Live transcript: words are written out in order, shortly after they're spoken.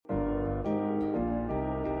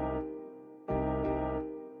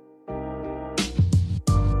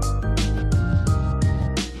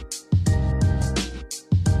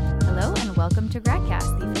to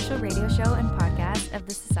GradCast, the official radio show and podcast of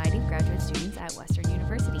the Society of Graduate Students at Western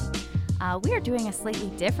University. We are doing a slightly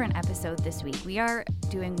different episode this week. We are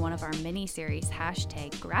doing one of our mini-series,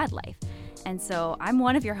 #GradLife. And so I'm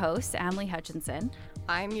one of your hosts, Emily Hutchinson.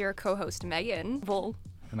 I'm your co-host, Megan Vol.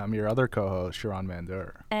 And I'm your other co-host, Sharon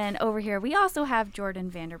Mandur. And over here, we also have Jordan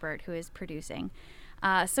Vanderbert, who is producing.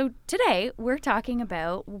 So today, we're talking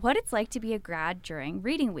about what it's like to be a grad during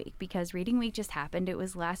Reading Week, because Reading Week just happened. It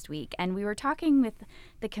was last week. And we were talking with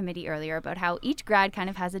the committee earlier about how each grad kind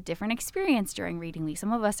of has a different experience during Reading Week.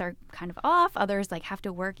 Some of us are kind of off. Others have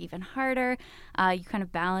to work even harder. You kind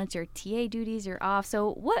of balance your TA duties. You're off.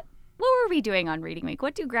 So what were we doing on Reading Week?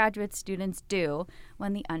 What do graduate students do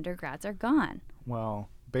when the undergrads are gone? Well,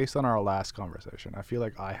 based on our last conversation, I feel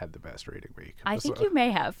like I had the best reading week. I think you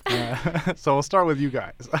may have. So we'll start with you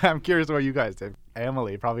guys. I'm curious what you guys did.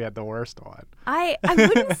 Emily probably had the worst one. I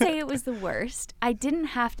wouldn't say it was the worst. I didn't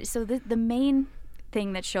have to. So the main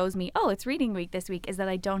thing that shows me, oh, it's reading week this week, is that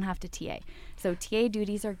I don't have to TA. So TA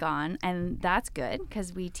duties are gone, and that's good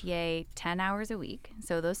because we TA 10 hours a week.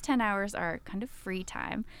 So those 10 hours are kind of free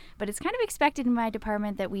time. But it's kind of expected in my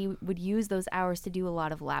department that we would use those hours to do a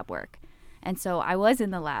lot of lab work. And so I was in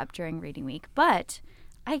the lab during reading week, but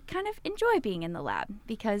I kind of enjoy being in the lab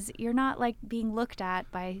because you're not like being looked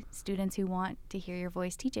at by students who want to hear your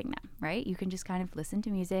voice teaching them, right? You can just kind of listen to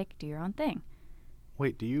music, do your own thing.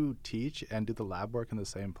 Wait, do you teach and do the lab work in the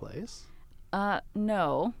same place?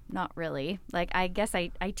 No, not really. Like, I guess I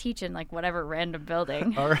teach in like whatever random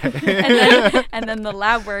building. All right. and then the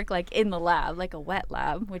lab work like in the lab, like a wet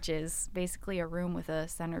lab, which is basically a room with a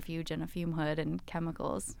centrifuge and a fume hood and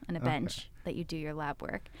chemicals and a bench that you do your lab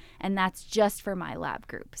work. And that's just for my lab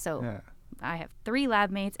group. So I have 3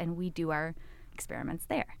 lab mates and we do our experiments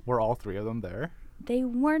there. Were all 3 of them there? They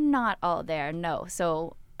were not all there, no.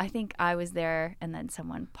 So I think I was there and then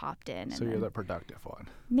someone popped in. So you're the productive one.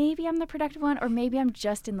 Maybe I'm the productive one, or maybe I'm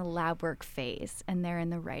just in the lab work phase and they're in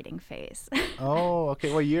the writing phase. Oh,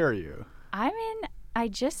 okay. What year are you? I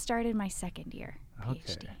just started my second year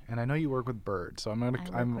PhD. Okay. And I know you work with birds, so I work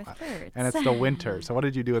with birds. And it's the winter. So what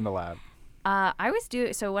did you do in the lab?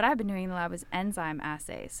 So what I've been doing in the lab is enzyme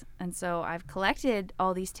assays. And so I've collected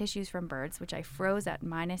all these tissues from birds, which I froze at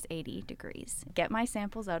minus 80 degrees, get my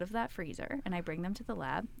samples out of that freezer, and I bring them to the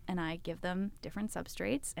lab, and I give them different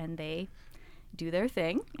substrates, and they do their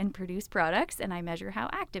thing and produce products, and I measure how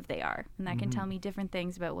active they are. And that can tell me different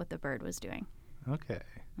things about what the bird was doing. Okay.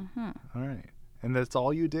 All right. And that's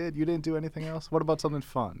all you did? You didn't do anything else? What about something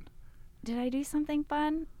fun? Did I do something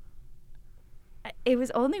fun? It was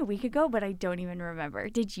only a week ago, but I don't even remember.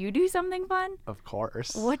 Did you do something fun? Of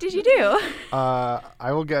course. What did you do?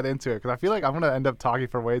 I will get into it because I feel like I'm going to end up talking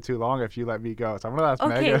for way too long if you let me go. So I'm going to ask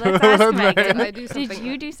okay, Megan. Let's ask Megan. Did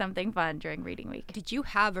you do something fun during reading week? Did you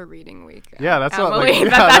have a reading week? Yeah, that's what. Emily,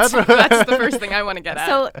 that's the first thing I want to get at.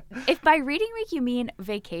 So if by reading week you mean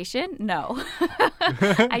vacation, no.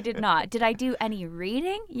 I did not. Did I do any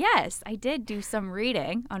reading? Yes, I did do some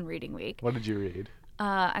reading on reading week. What did you read?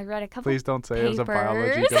 I read a couple Please don't say papers. it was a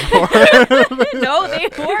biology report. No, they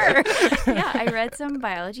were. Yeah, I read some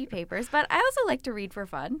biology papers, but I also like to read for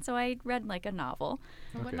fun, so I read like a novel.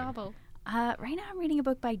 What novel? Right now I'm reading a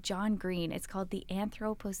book by John Green. It's called The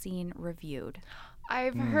Anthropocene Reviewed.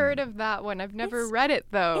 I've heard of that one. I've never read it,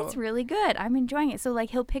 though. It's really good. I'm enjoying it. So, like,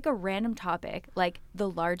 he'll pick a random topic, like the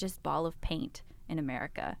largest ball of paint in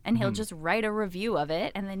America, and he'll just write a review of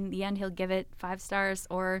it, and then in the end he'll give it 5 stars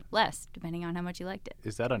or less depending on how much you liked it.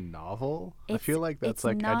 Is that a novel? I feel like that's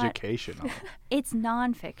like not, educational. It's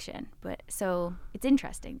nonfiction, but so it's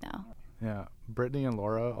interesting though. Yeah, Brittany and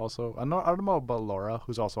Laura also. I don't know about Laura,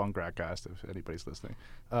 who's also on GradCast if anybody's listening.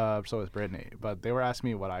 So is Brittany, but they were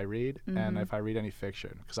asking me what I read and if I read any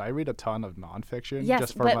fiction, because I read a ton of nonfiction. Yes,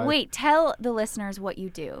 just for but wait, tell the listeners what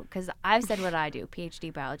you do, because I've said what I do,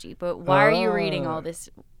 PhD biology, but why are you reading all this?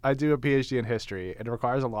 I do a PhD in history. It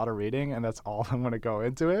requires a lot of reading, and that's all I'm going to go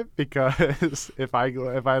into it, because if I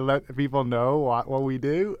let people know what we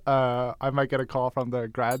do, I might get a call from the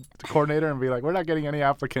grad coordinator and be like, we're not getting any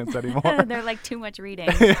applicants anymore. They're like, too much reading.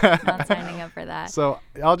 Not signing up for that. So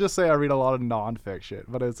I'll just say I read a lot of nonfiction,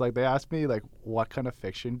 but it's like they asked me like, what kind of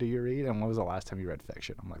fiction do you read, and when was the last time you read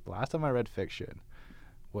fiction? I'm like, the last time I read fiction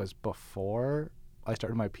was before I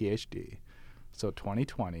started my PhD. So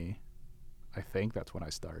 2020. I think that's when I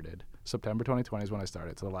started. September 2020 is when I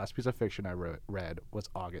started. So the last piece of fiction I read was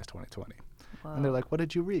August 2020. Whoa. And they're like, what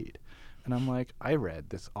did you read? And I'm like, I read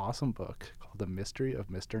this awesome book called The Mystery of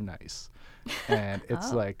Mr. Nice. And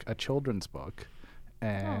it's like a children's book.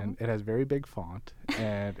 and it has very big font,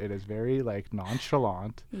 and it is very like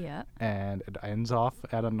nonchalant, Yeah. and it ends off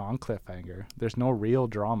at a non-cliffhanger. There's no real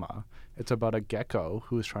drama. It's about a gecko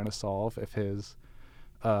who's trying to solve if his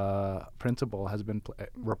principal has been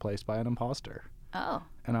replaced by an imposter. Oh,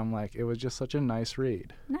 And I'm like, it was just such a nice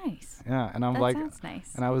read. nice. Yeah, and I'm That like, sounds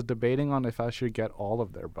nice. and I was debating on if I should get all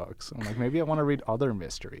of their books. I'm like, maybe I want to read other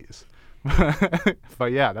mysteries.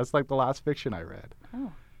 But yeah, that's like the last fiction I read.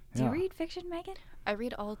 Oh. Do you Yeah. read fiction, Megan? I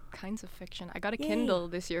read all kinds of fiction. I got a Yay. Kindle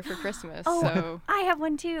this year for Christmas. Oh, So I have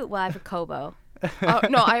one too. Well, I have a Kobo.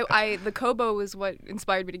 no, I the Kobo was what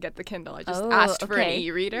inspired me to get the Kindle. I just Oh, asked for an okay.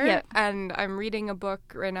 e-reader, Yep. and I'm reading a book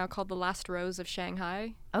right now called The Last Rose of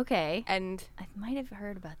Shanghai. Okay. And I might have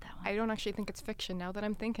heard about that one. I don't actually think it's fiction now that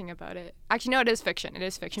I'm thinking about it. Actually, no, it is fiction. It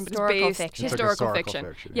is fiction, but Historical it's based fiction. It's like historical historical fiction.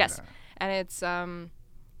 fiction, Yes, yeah. and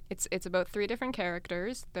it's about 3 different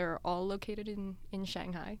characters. They're all located in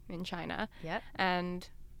Shanghai, in China. Yep. And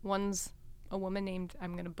one's a woman named,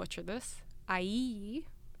 I'm going to butcher this, Ai.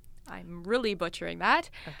 I'm really butchering that.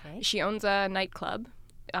 Okay. She owns a nightclub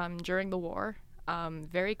during the war.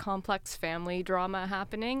 Very complex family drama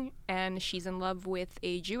happening. And she's in love with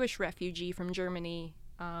a Jewish refugee from Germany.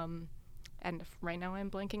 And right now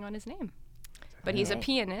I'm blanking on his name. But he's a Okay.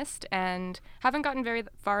 pianist, and haven't gotten very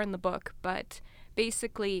far in the book, but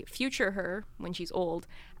basically future her, when she's old,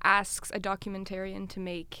 asks a documentarian to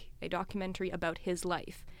make a documentary about his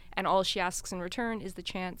life. And all she asks in return is the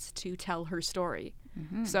chance to tell her story.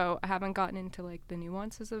 Mm-hmm. So I haven't gotten into like the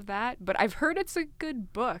nuances of that, but I've heard it's a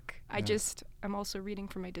good book. I'm also reading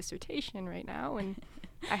for my dissertation right now, and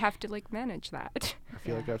I have to like manage that. I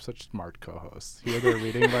feel like Yeah. I have such smart co-hosts. Here they're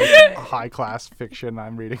reading like high-class fiction.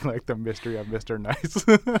 I'm reading like The Mystery of Mr. Nice.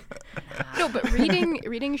 No, but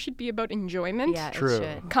reading should be about enjoyment. Yeah, True. it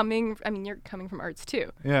should. You're coming from arts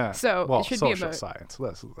too. Yeah. So well, it should be social about science.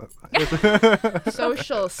 Listen.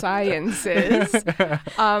 social sciences.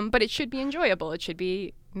 But it should be enjoyable. It should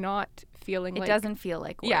be not feeling It like doesn't feel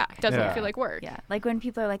like work. Yeah, it doesn't Yeah. feel like work. Yeah. Like when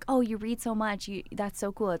people are like, "Oh, you read so much. That's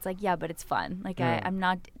so cool." It's like, "Yeah, but it's fun." Like Yeah. I'm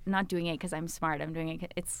not doing it because I'm smart. I'm doing it 'cause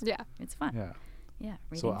it's fun. Yeah. Yeah.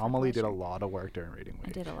 So reading for Amelie did a pleasure. lot of work during reading week.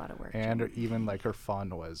 I did a lot of work. And during- even like her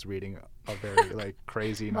fun was reading a very like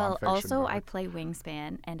crazy well, nonfiction also book. I play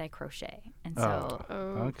wingspan and I crochet, and Oh, so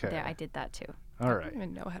Oh, there I okay. did that too. All I right. don't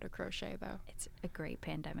even know how to crochet though. It's a great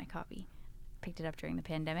pandemic hobby. Picked it up during the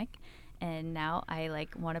pandemic, and now I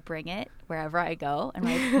like want to bring it wherever I go. And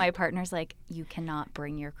my partner's like, "You cannot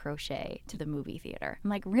bring your crochet to the movie theater." I'm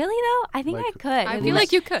like, "Really though? I think I Like, could." I He's feel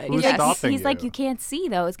like you could. who's He's like, stopping he's like, you? "You can't see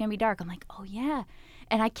though. It's gonna be dark." I'm like, "Oh yeah,"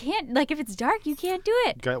 and I can't. Like, if it's dark, you can't do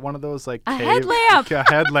it. Get one of those like A cave- headlamp! A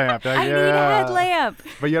headlamp. I need a yeah. headlamp.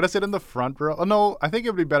 But you gotta sit in the front row. Oh no, I think it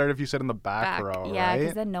would be better if you sit in the back Back. row, Yeah, right?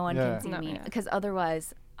 because then no one Yeah. can see No, me. yeah. Because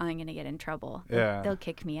otherwise, I'm gonna get in trouble. Yeah. They'll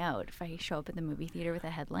kick me out if I show up at the movie theater with a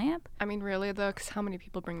headlamp. I mean, really though, because how many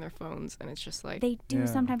people bring their phones, and it's just like They do Yeah.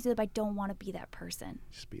 sometimes do that, but I don't want to be that person.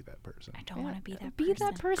 Just be that person. I don't want to be that person. be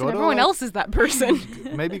that person. Go to, Everyone like- else is that person.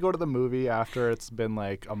 Maybe go to the movie after it's been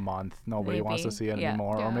like a month. Nobody wants to Maybe, see it yeah.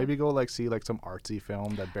 anymore. Yeah. Or maybe go like see like some artsy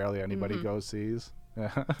film that barely anybody goes sees.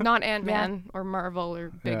 Yeah. Not Ant-Man or Marvel or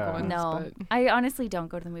big Yeah. ones. No, But I honestly don't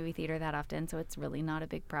go to the movie theater that often, so it's really not a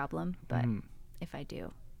big problem. But Mhm. if I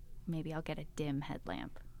do, maybe I'll get a dim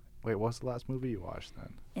headlamp. Wait, what's the last movie you watched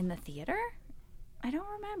then? In the theater? I don't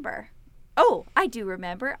remember. Oh, I do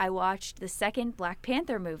remember. I watched the second Black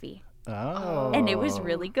Panther movie, Oh. and it was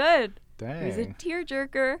really good. Dang. It was a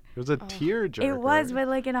tearjerker. It was a tearjerker. It was, but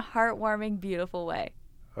like in a heartwarming, beautiful way.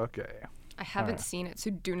 Okay. I haven't Alright. seen it, so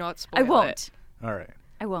do not spoil I it. won't. All right.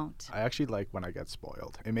 I won't. I actually like when I get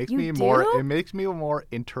spoiled. It makes You me more. do? It makes me more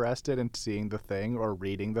interested in seeing the thing or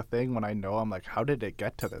reading the thing when I know I'm like, how did it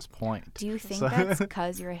get to this point? Do you think So- that's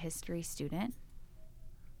because you're a history student?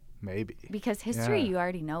 Maybe. Because history, Yeah. you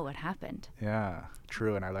already know what happened. Yeah.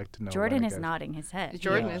 True, and I like to know. when Jordan it is gets- nodding his head.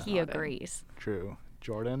 Jordan is He nodding. agrees. True.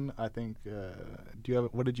 Jordan, I think. Do you have?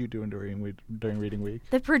 What did you do during reading week?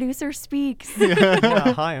 The producer speaks.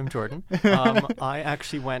 Yeah, hi, I'm Jordan. I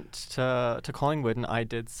actually went to Collingwood and I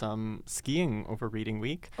did some skiing over reading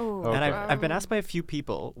week. Oh, Okay. And I've been asked by a few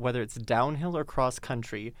people whether it's downhill or cross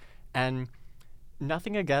country, and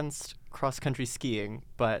nothing against cross country skiing,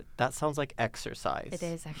 but that sounds like exercise. it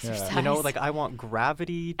is exercise. You know, like I want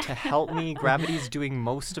gravity to help me. Gravity's doing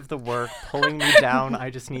most of the work, pulling me down. I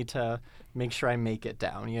just need to make sure I make it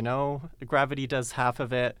down, you know? Gravity does half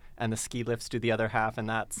of it and the ski lifts do the other half, and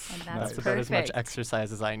that's Nice. about as much perfect.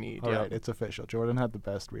 exercise as I need. All yeah. right, it's official. Jordan had the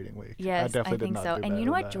best reading week. Yes, I, definitely did think not so. do And you better know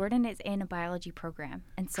than what? that. Jordan is in a biology program,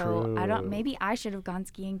 and so I don't. True. Maybe I should have gone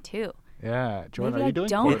skiing too. Yeah, Jordan, Maybe are I you doing?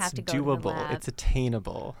 don't cool? It's have to go to the doable. lab. It's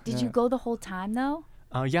attainable. Did Yeah. you go the whole time though?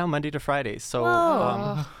 Yeah, Monday to Friday. So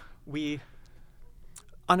Whoa. we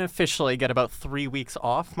unofficially get about 3 weeks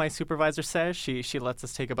off. My supervisor says she lets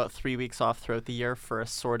us take about 3 weeks off throughout the year for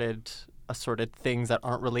assorted things that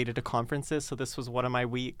aren't related to conferences. So this was one of my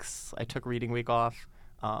weeks. I took reading week off.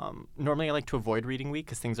 Normally I like to avoid reading week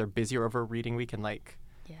because things are busier over reading week, and like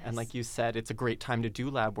you said, it's a great time to do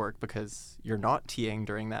lab work because you're not TAing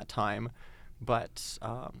during that time. But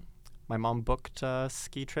my mom booked a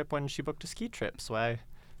ski trip when she booked a ski trip, so I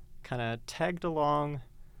kind of tagged along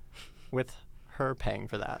with her paying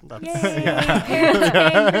for that. Yay! Parents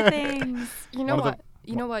paying for things. You know what?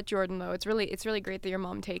 You know what, Jordan, though? It's really great that your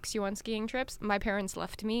mom takes you on skiing trips. My parents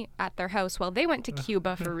left me at their house while they went to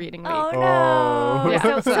Cuba for reading week. Oh, no.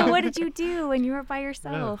 Yeah. So what did you do when you were by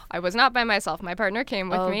yourself? I was not by myself. My partner came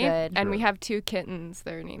with me. Good. And we have 2 kittens.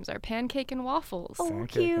 Their names are Pancake and Waffles. Oh, Pancake and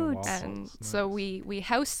cute. waffles. And Nice. so we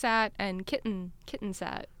house sat and kitten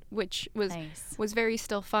sat, which was Nice. was very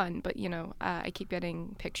still fun. But I keep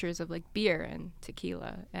getting pictures of like beer and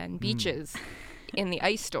tequila and beaches in the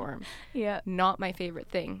ice storm. Yeah. Not my favorite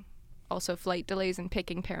thing. Also, flight delays and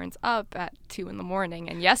picking parents up at 2 a.m.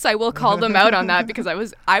 And yes, I will call them out on that because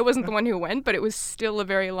I wasn't the one who went, but it was still a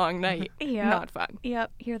very long night. Yep. Not fun.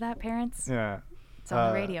 Yep. Hear that, parents? Yeah. It's on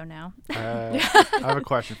the radio now. I have a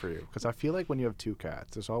question for you, because I feel like when you have 2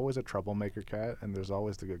 cats, there's always a troublemaker cat and there's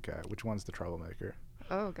always the good cat. Which one's the troublemaker?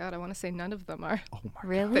 Oh God, I want to say none of them are. Oh my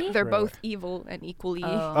Really? They're Really? both evil and equally.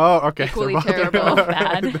 Oh, okay. Equally They're both terrible.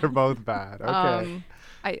 Bad. They're both bad. Okay.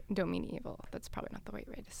 I don't mean evil. That's probably not the right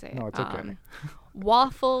way to say it. No, it's okay.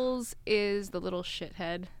 Waffles is the little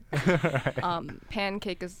shithead. Right.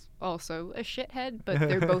 Pancake is also a shithead, but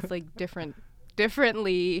they're both like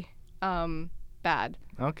differently bad.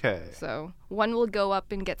 Okay. So one will go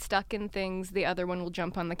up and get stuck in things. The other one will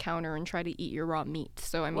jump on the counter and try to eat your raw meat.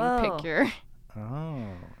 So I mean, Whoa. pick your. Oh,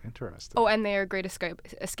 interesting. Oh, and they are great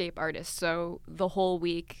escape artists. So the whole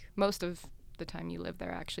week, most of the time you live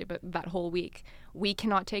there actually, but that whole week, we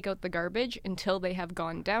cannot take out the garbage until they have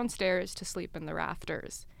gone downstairs to sleep in the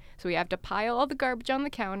rafters. So we have to pile all the garbage on the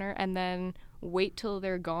counter and then wait till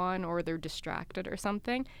they're gone or they're distracted or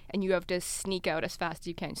something, and you have to sneak out as fast as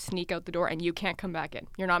you can, sneak out the door, and you can't come back in.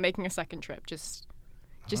 You're not making a second trip. Just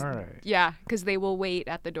All right. yeah, because they will wait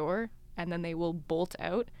at the door and then they will bolt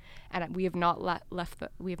out, and we have not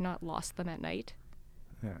we have not lost them at night.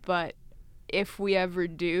 Yeah. But if we ever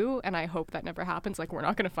do, and I hope that never happens, like we're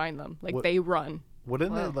not going to find them. Like What- they run.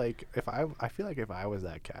 Wouldn't Whoa. it, like, I feel like if I was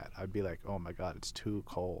that cat, I'd be like, oh my God, it's too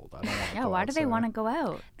cold. I don't want to Yeah, go why do they want to outside." go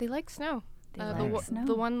out? They like snow. They the, like wa- snow.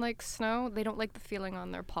 the one likes snow. They don't like the feeling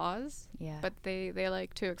on their paws, Yeah. but they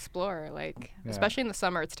like to explore. Like Yeah. especially in the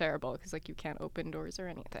summer, it's terrible because like you can't open doors or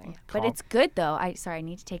anything. But it's good though. I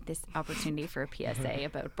need to take this opportunity for a PSA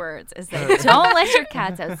about birds. Is that don't let your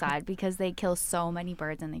cats outside because they kill so many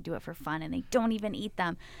birds and they do it for fun and they don't even eat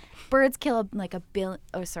them. Birds kill like a billion.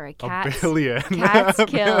 Oh, sorry, cats. A billion. Cats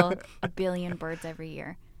kill 1 billion birds every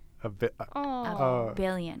year. A bit. Oh, A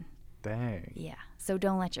billion. Dang. Yeah. So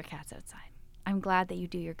don't let your cats outside. I'm glad that you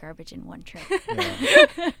do your garbage in one trip.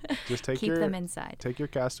 Yeah. Just take Keep them inside. Take your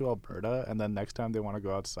cats to Alberta, and then next time they want to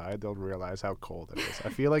go outside, they'll realize how cold it is. I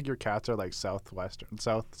feel like your cats are like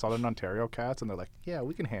southern Ontario cats, and they're like, yeah,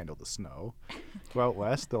 we can handle the snow. Go out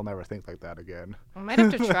west, they'll never think like that again. I might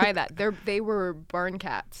have to try that. They were barn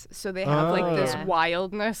cats, so they have like this Yeah.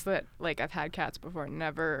 wildness that like I've had cats before,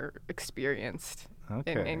 never experienced.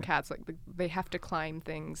 Okay. In cats, like they have to climb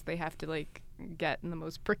things. They have to like get in the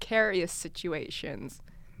most precarious situations.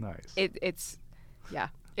 Nice. It's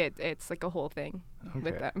like a whole thing with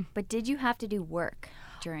Okay. them. But did you have to do work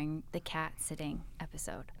during the cat sitting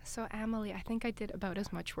episode? So Emily, I think I did about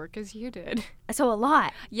as much work as you did. So a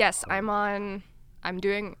lot. Yes, I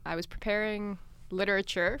was preparing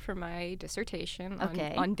literature for my dissertation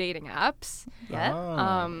Okay. on dating apps. Yeah.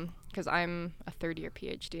 Oh. Because I'm a third-year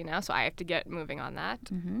PhD now, so I have to get moving on that.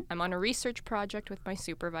 Mm-hmm. I'm on a research project with my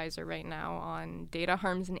supervisor right now on data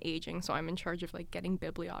harms and aging, so I'm in charge of like getting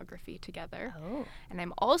bibliography together. Oh. And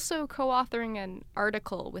I'm also co-authoring an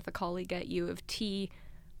article with a colleague at U of T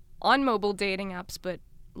on mobile dating apps, but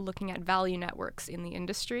looking at value networks in the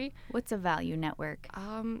industry. What's a value network?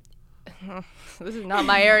 This is not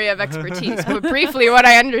my area of expertise, but briefly what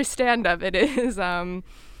I understand of it is Out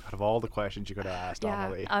of all the questions you could have asked, Yeah,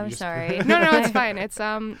 Amelie, I'm you just- sorry. no, it's fine. It's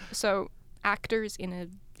so actors in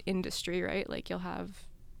an industry, right? Like you'll have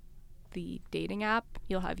the dating app,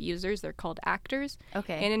 you'll have users, they're called actors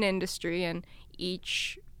Okay. in an industry, and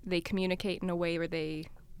each they communicate in a way where they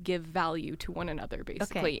give value to one another,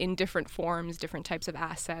 basically, in different forms, different types of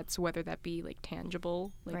assets, whether that be like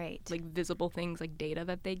tangible, like visible things like data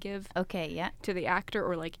that they give to the actor,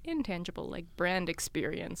 or like intangible, like brand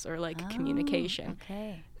experience or like communication.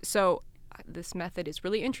 So this method is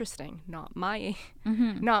really interesting. Not my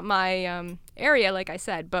not my area, like I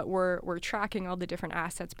said, but we're tracking all the different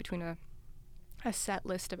assets between a set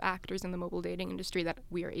list of actors in the mobile dating industry that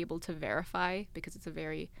we are able to verify, because it's a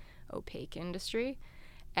very opaque industry.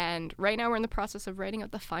 And right now we're in the process of writing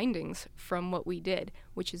out the findings from what we did,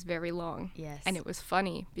 which is very long. Yes. And it was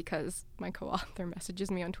funny because my co-author messages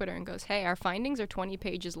me on Twitter and goes, "Hey, our findings are 20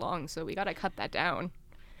 pages long, so we got to cut that down."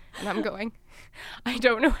 And I'm going, I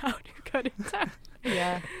don't know how to cut it down.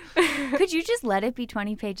 Yeah. Could you just let it be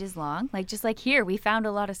 20 pages long? Like, just like, here, we found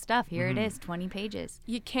a lot of stuff. Here it is, 20 pages.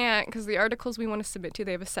 You can't, because the articles we want to submit to,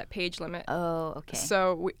 they have a set page limit. Oh, okay.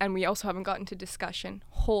 So, we also haven't gotten to discussion.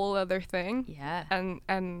 Whole other thing. Yeah.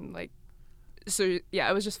 And like, so yeah,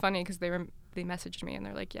 it was just funny because they messaged me and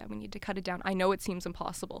they're like, yeah, we need to cut it down. I know it seems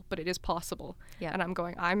impossible, but it is possible. Yeah. And I'm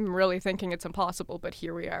going, I'm really thinking it's impossible, but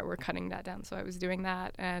here we are, we're cutting that down. So I was doing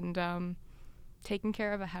that and taking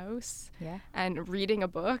care of a house and reading a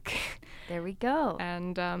book. There we go.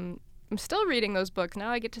 And I'm still reading those books. Now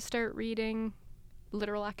I get to start reading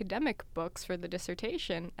literal academic books for the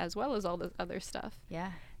dissertation, as well as all this other stuff.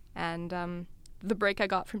 Yeah. And the break I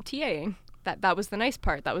got from TAing, that was the nice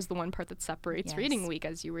part. That was the one part that separates Reading Week,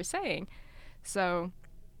 as you were saying. So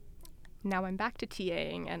now I'm back to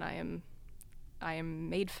TAing, and I am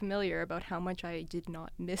made familiar about how much I did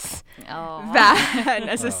not miss that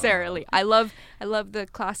necessarily. I love the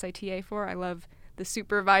class I TA for. I love the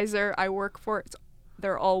supervisor I work for.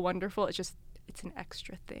 They're all wonderful. It's an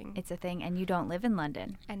extra thing. It's a thing, and you don't live in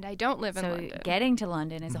London. And I don't live in London. So getting to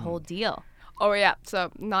London is a whole deal. Oh yeah,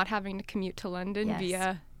 so not having to commute to London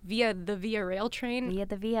via the Via Rail train. Via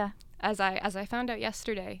the Via. As I found out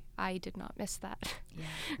yesterday, I did not miss that.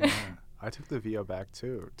 Yeah. I took the Via back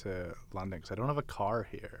too to London because I don't have a car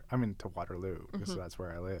here. I mean, to Waterloo because that's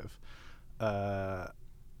where I live.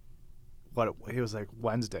 It was like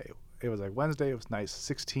Wednesday. It was nice,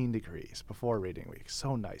 16 degrees before Reading Week.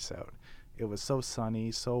 So nice out. It was so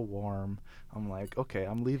sunny, so warm. I'm like, okay,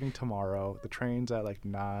 I'm leaving tomorrow. The train's at like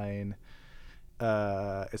 9.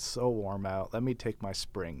 It's so warm out. Let me take my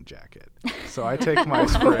spring jacket. So I take my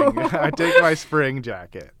spring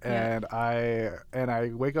jacket, and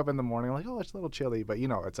I wake up in the morning like, oh, it's a little chilly, but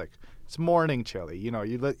it's like it's morning chilly. You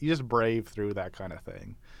just brave through that kind of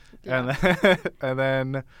thing, and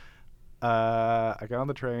then I get on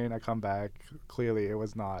the train. I come back. Clearly, it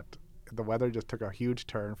was not. The weather just took a huge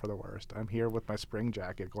turn for the worst. I'm here with my spring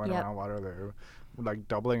jacket going around Waterloo, like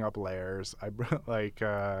doubling up layers.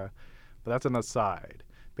 But that's an aside.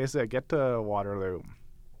 Basically, I get to Waterloo.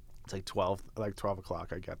 It's like 12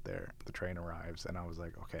 o'clock I get there. The train arrives, and I was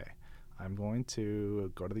like, okay, I'm going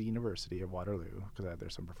to go to the University of Waterloo because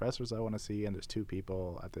there's some professors I want to see, and there's 2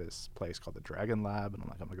 people at this place called the Dragon Lab, and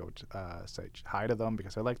I'm going to go say hi to them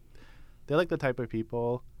because they're like the type of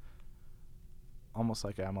people, almost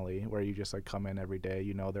like Emily, where you just like come in every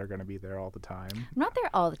day. They're going to be there all the time. I'm not there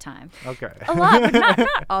all the time. Okay. A lot, but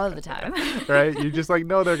not all of the time. Right? You just like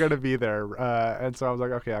know they're going to be there. And so I was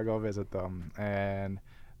like, okay, I'll go visit them. And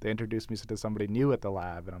they introduced me to somebody new at the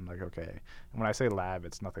lab. And I'm like, okay. And when I say lab,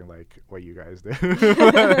 it's nothing like what you guys do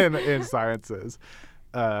in sciences.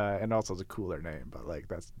 And also it's a cooler name, but like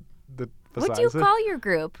that's the What do you call your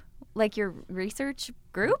group? Like your research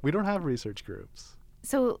group? We don't have research groups.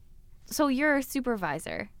 So you're a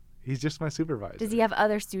supervisor. He's just my supervisor. Does he have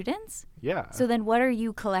other students? Yeah. So then what are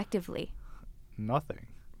you collectively? Nothing.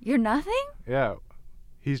 You're nothing? Yeah.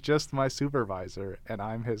 He's just my supervisor, and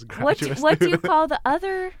I'm his graduate student. What do you call the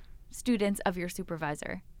other students of your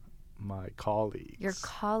supervisor? My colleagues. Your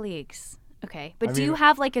colleagues. Okay. But do you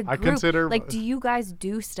have like a group? Do you guys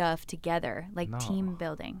do stuff together, like team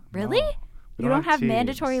building? Really? No. You don't have teams.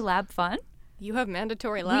 mandatory lab fun? You have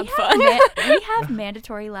mandatory lab fun. We have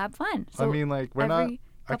mandatory lab fun. So I mean, like, we're every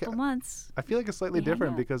not... couple months. I feel like it's slightly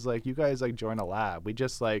different because, like, you guys, like, join a lab. We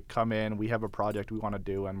just, like, come in, we have a project we want to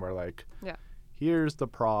do, and we're like, here's the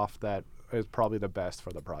prof that is probably the best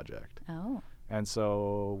for the project. Oh. And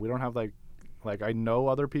so we don't have, like I know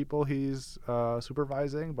other people he's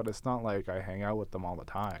supervising, but it's not like I hang out with them all the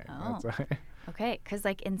time. Oh. Okay, because,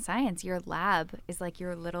 like, in science, your lab is, like,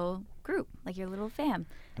 your little group. group, like your little fam.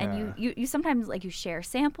 And Yeah. you sometimes, like, you share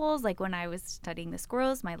samples. Like when I was studying the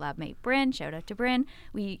squirrels, my lab mate Bryn, shout out to Bryn,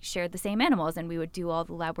 we shared the same animals and we would do all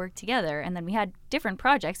the lab work together. And then we had different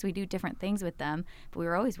projects. We do different things with them, but we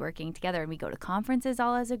were always working together. And we go to conferences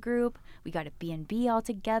all as a group. We got a B&B all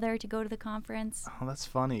together to go to the conference. Oh, that's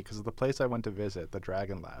funny because the place I went to visit, the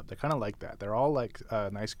Dragon Lab, they're kind of like that. They're all like a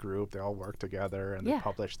nice group. They all work together and Yeah. they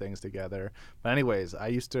publish things together. But anyways,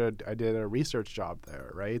 I did a research job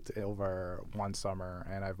there, right, over one summer,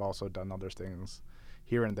 and I've also done other things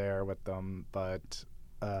here and there with them. But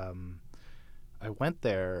I went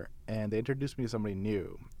there and they introduced me to somebody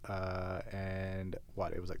new. And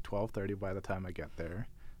it was like 12:30 by the time I get there.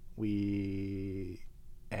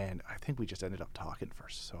 And I think we just ended up talking for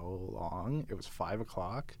so long. It was 5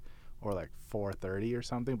 o'clock or like 4:30 or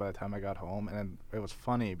something by the time I got home. And then it was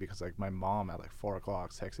funny because like my mom at like 4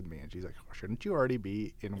 o'clock texted me and she's like, shouldn't you already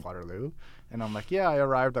be in Waterloo? And I'm like, yeah, I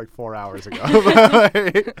arrived like 4 hours ago,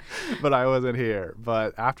 but I wasn't here.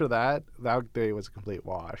 But after that day was a complete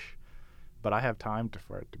wash. But I have time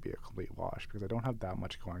for it to be a complete wash because I don't have that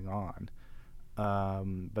much going on.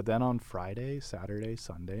 But then on Friday, Saturday,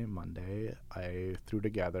 Sunday, Monday, I threw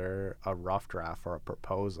together a rough draft for a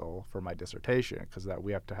proposal for my dissertation because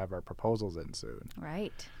we have to have our proposals in soon.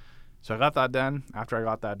 Right. So I got that done. After I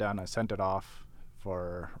got that done, I sent it off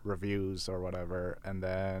for reviews or whatever. And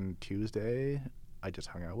then Tuesday, I just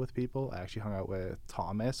hung out with people. I actually hung out with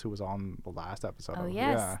Thomas, who was on the last episode. Oh,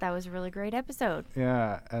 yes. That was a really great episode.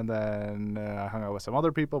 Yeah, and then I hung out with some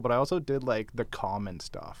other people, but I also did like the common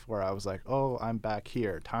stuff where I was like, oh, I'm back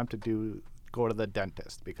here. Time to go to the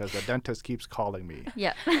dentist because the dentist keeps calling me.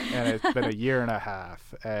 Yeah. And it's been a year and a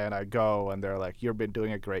half, and I go, and they're like, you've been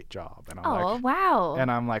doing a great job. And I'm Oh, like, wow.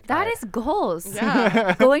 and I'm like, That is goals.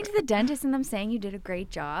 Yeah. Going to the dentist and them saying you did a great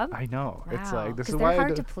job. I know. Wow. It's like, this 'Cause is they're why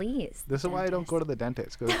hard to please. This is why I don't go to dentists. the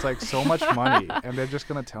dentist because it's like so much money, and they're just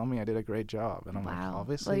gonna tell me I did a great job, and I'm like, Wow.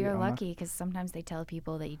 obviously. Well, you're I'm not- lucky because sometimes they tell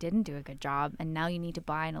people that you didn't do a good job, and now you need to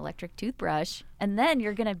buy an electric toothbrush, and then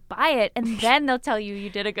you're gonna buy it, and then they'll tell you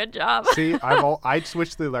did a good job. See, I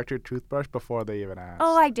switched the electric toothbrush before they even asked.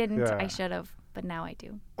 Oh, I didn't. Yeah. I should have, but now I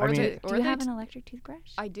do. I mean, Do you have an electric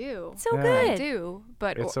toothbrush? I do. So Yeah. good. I do,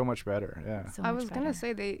 but It's so much better. Yeah. So I much was better. gonna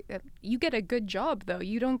say you get a good job though.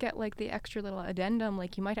 You don't get like the extra little addendum,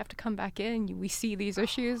 like you might have to come back in. We see these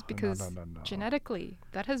issues because no. genetically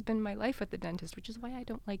that has been my life at the dentist, which is why I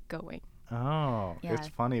don't like going. Oh, Yeah. it's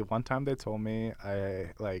funny. One time they told me I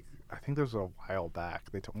think this was a while back.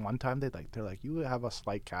 One time they're like you have a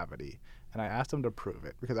slight cavity, and I asked them to prove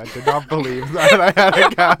it because I did not believe that I had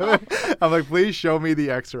a cavity. I'm like, please show me the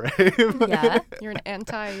X-ray. Yeah. You're an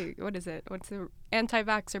what's the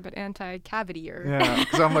anti-vaxxer but anti-cavity-er. Yeah,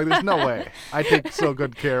 because I'm like, there's no way. I take so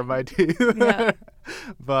good care of my teeth. Yeah.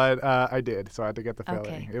 But I did, so I had to get the filling.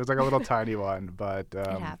 Okay. It was like a little tiny one, but It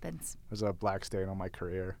it happens. was a black stain on my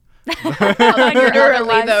career. On your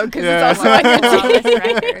Literally though, because Yeah. it's also on your Flawless teeth.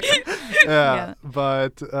 record. Yeah,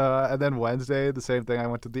 but and then Wednesday, the same thing. I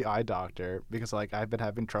went to the eye doctor because like I've been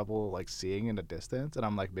having trouble like seeing in the distance, and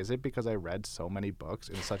I'm like, is it because I read so many books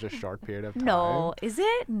in such a short period of time? No, is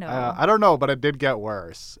it? No. I don't know, but it did get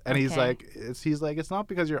worse. And he's Okay. like, it's not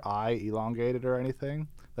because your eye elongated or anything.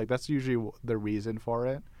 Like that's usually the reason for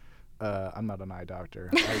it. I'm not an eye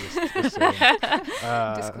doctor. I just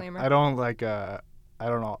assume. Disclaimer. I don't like. I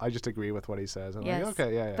don't know. I just agree with what he says. I'm Yes. like,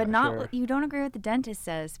 okay, yeah, But not sure. you don't agree with the dentist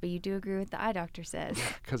says, but you do agree with the eye doctor says.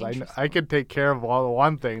 Because I could take care of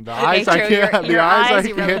one thing. The Okay, eyes I true. can't. Your The eyes eyes I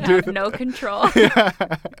you really can't do. have no control. Yeah.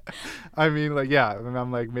 I mean, like, yeah. And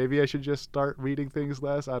I'm like, maybe I should just start reading things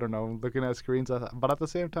less. I don't know, looking at screens. But at the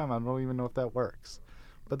same time, I don't even know if that works.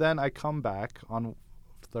 But then I come back on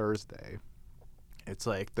Thursday. It's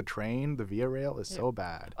like the train, the Via Rail is so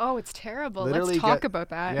bad. Oh, it's terrible. Literally Let's talk get- about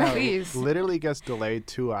that, Yeah, please. literally gets delayed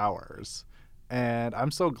 2 hours. And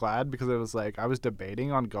I'm so glad because it was like I was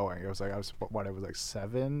debating on going. It was like it was like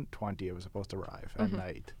 7:20 it was supposed to arrive at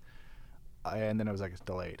night. And then it was like it's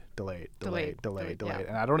delayed. Yeah.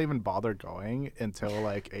 And I don't even bother going until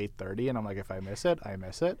like 8:30 and I'm like if I miss it, I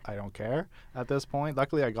miss it. I don't care at this point.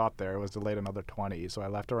 Luckily I got there. It was delayed another 20, so I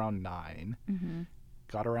left around 9. Mm-hmm.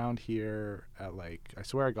 Got around here at like I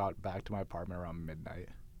swear I got back to my apartment around midnight.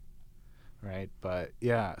 Right? But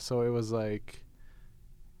yeah, so it was like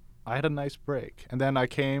I had a nice break. And then I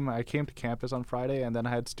came to campus on Friday and then I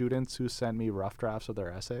had students who sent me rough drafts of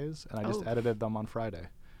their essays and I just Oh. edited them on Friday.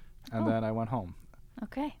 And Oh. then I went home.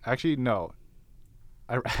 Okay. Actually, no.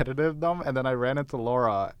 I edited them and then I ran into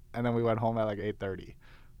Laura and then we went home at like 8:30.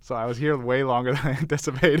 So I was here way longer than I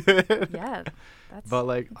anticipated. Yeah, that's. But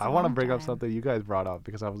like, that's a I want to long bring up time. something you guys brought up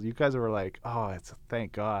because you guys were like, oh, it's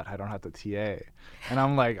thank God I don't have to TA, and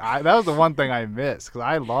I'm like, that was the one thing I missed because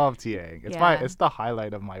I love TAing. Yeah. It's the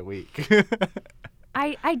highlight of my week.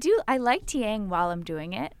 I like TAing while I'm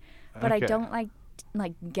doing it, but I Okay. don't like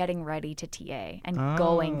getting ready to TA and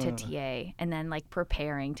going to Ah. TA and then like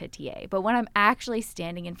preparing to TA. But when I'm actually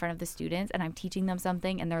standing in front of the students and I'm teaching them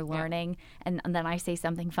something and they're learning and then I say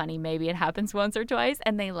something funny, maybe it happens once or twice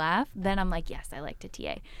and they laugh, then I'm like, yes, I like to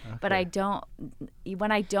TA. But I don't,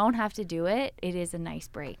 when I don't have to do it, it is a nice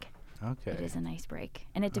break. Okay. It is a nice break.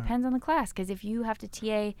 And it depends on the class because if you have to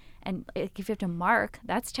TA and if you have to mark,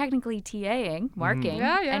 that's technically TAing, marking.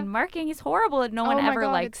 Yeah, yeah. And marking is horrible and no one oh my ever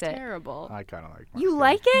God, likes it's it. terrible. I kind of like. You marking.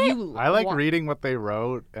 like it? You I like wa- reading what they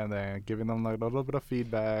wrote and then giving them like a little bit of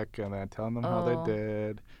feedback and then telling them how Oh. they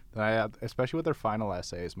did. Then especially with their final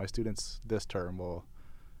essays, my students this term will,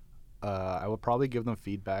 I will probably give them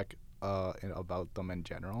feedback about them in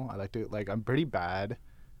general. I like to I'm pretty bad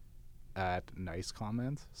at nice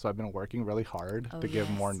comments, so I've been working really hard Oh, to give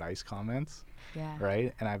more yes. nice comments, Yeah.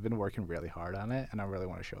 right? And I've been working really hard on it, and I really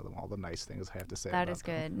want to show them all the nice things I have to say. That about is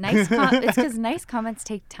them. good. It's because nice comments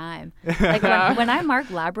take time. Like when I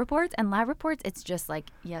mark lab reports, it's just like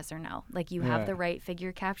yes or no. Like you have Yeah. the right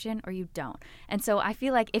figure caption or you don't. And so I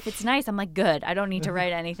feel like if it's nice, I'm like good. I don't need to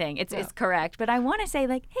write anything. It's correct. But I want to say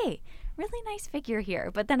like, hey, really nice figure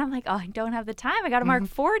here. But then I'm like, oh, I don't have the time. I got to mark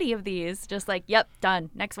 40 of these. Just like, yep,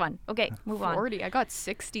 done. Next one. Okay, move on. 40. I got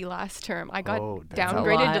 60 last term. I got Oh, damn. That's a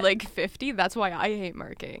downgraded to lot. like 50. That's why I hate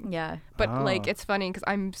marking. Yeah. But like, Oh. it's funny because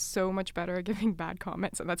I'm so much better at giving bad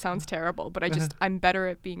comments, and that sounds terrible. But I'm better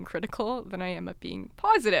at being critical than I am at being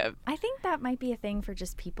positive. I think that might be a thing for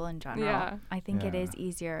just people in general. Yeah. I think it Yeah. is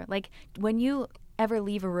easier. Like when you ever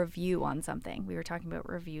leave a review on something, we were talking about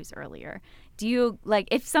reviews earlier. Do you like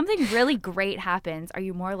if something really great happens, are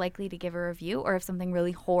you more likely to give a review, or if something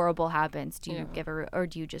really horrible happens, do you Yeah. give or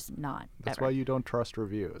do you just not? That's ever? why you don't trust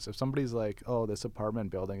reviews. If somebody's like, "Oh, this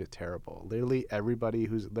apartment building is terrible," literally everybody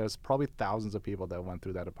there's probably thousands of people that went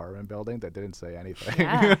through that apartment building that didn't say anything.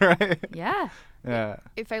 Yeah. Right? Yeah. Yeah.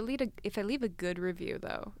 If I leave a good review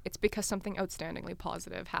though, it's because something outstandingly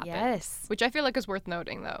positive happened. Yes. Which I feel like is worth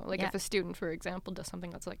noting though. Like Yeah. if a student, for example, does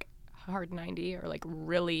something that's like hard 90 or like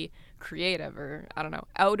really creative or I don't know,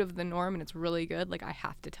 out of the norm and it's really good, like I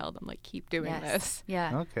have to tell them like keep doing Yes. this.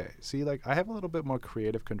 Yeah. Okay. See, like I have a little bit more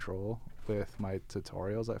creative control with my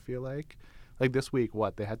tutorials. I feel like this week,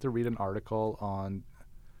 they had to read an article on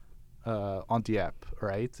Dieppe,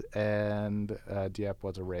 right? And Dieppe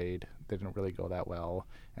was a raid. They didn't really go that well,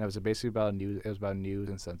 and it was basically about news. It was about news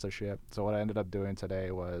and censorship. So what I ended up doing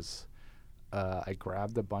today was I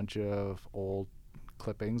grabbed a bunch of old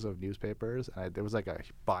clippings of newspapers, and there was like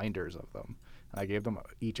binders of them. And I gave them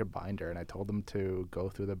each a binder, and I told them to go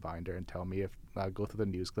through the binder and tell me if go through the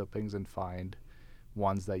news clippings and find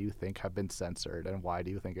ones that you think have been censored and why do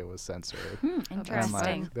you think it was censored. And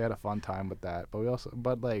Interesting. like they had a fun time with that, but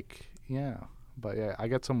I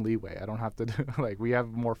get some leeway. I don't have to do we have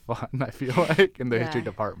more fun. I feel like in the history Yeah.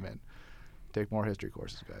 department. Take more history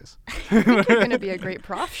courses, guys. I think you're gonna be a great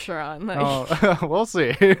prof, Sharon. Like, Oh, we'll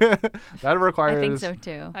see. That requires I think so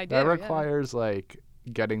too. I do. that yeah. requires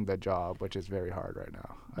getting the job, which is very hard right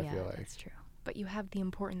now. I Yeah, feel like that's true. But you have the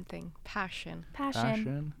important thing, passion, Passion.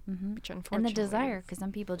 passion. Hmm. which And unfortunately the desire, because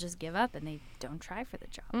some people just give up and they don't try for the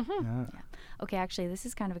job. Mm-hmm. Yeah. Okay, actually, this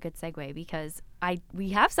is kind of a good segue because we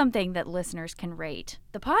have something that listeners can rate.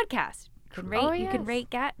 The podcast can rate. Oh, You can yes. rate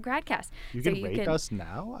Gradcast. You So can rate us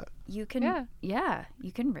now. You can. Yeah.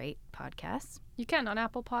 You can rate podcasts. You can on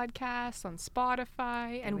Apple Podcasts, on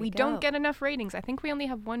Spotify, and we we go. don't get enough ratings. I think we only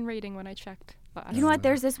have one rating when I checked last. You know what?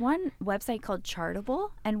 There's this one website called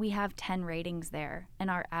Chartable, and we have 10 ratings there, and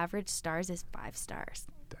our average stars is 5 stars.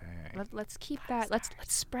 Dang. Let's keep that. Let's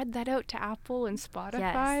spread that out to Apple and Spotify.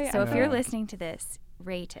 Yes. So if you're Yeah. listening to this,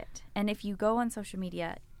 rate it, and if you go on social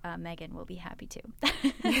media, Megan will be happy to.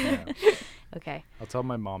 Yeah. Okay. I'll tell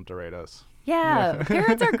my mom to rate us. Yeah,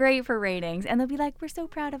 parents are great for ratings, and they'll be like, "We're so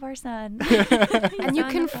proud of our son." and you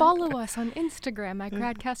can follow us on Instagram at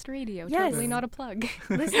Gradcast Radio. Yes. Totally not a plug.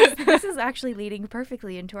 This is actually leading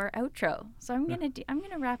perfectly into our outro. So I'm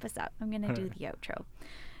gonna wrap us up. I'm gonna do the outro.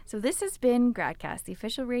 So this has been Gradcast, the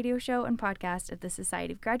official radio show and podcast of the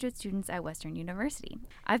Society of Graduate Students at Western University.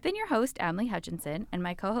 I've been your host, Emily Hutchinson, and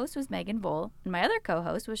my co-host was Megan Bowl, and my other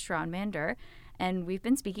co-host was Sharon Mander. and we've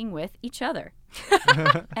been speaking with each other.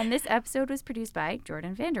 And this episode was produced by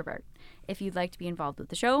Jordan Vanderberg. If you'd like to be involved with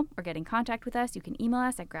the show or get in contact with us, you can email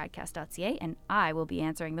us at gradcast.ca, and I will be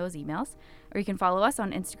answering those emails. Or you can follow us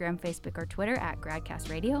on Instagram, Facebook, or Twitter at Gradcast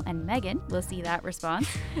Radio, and Megan will see that response.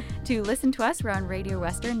 To listen to us, we're on Radio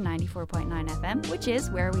Western 94.9 FM, which is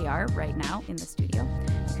where we are right now in the studio.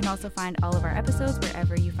 You can also find all of our episodes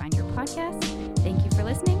wherever you find your podcasts. Thank you for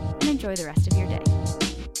listening, and enjoy the rest of your day.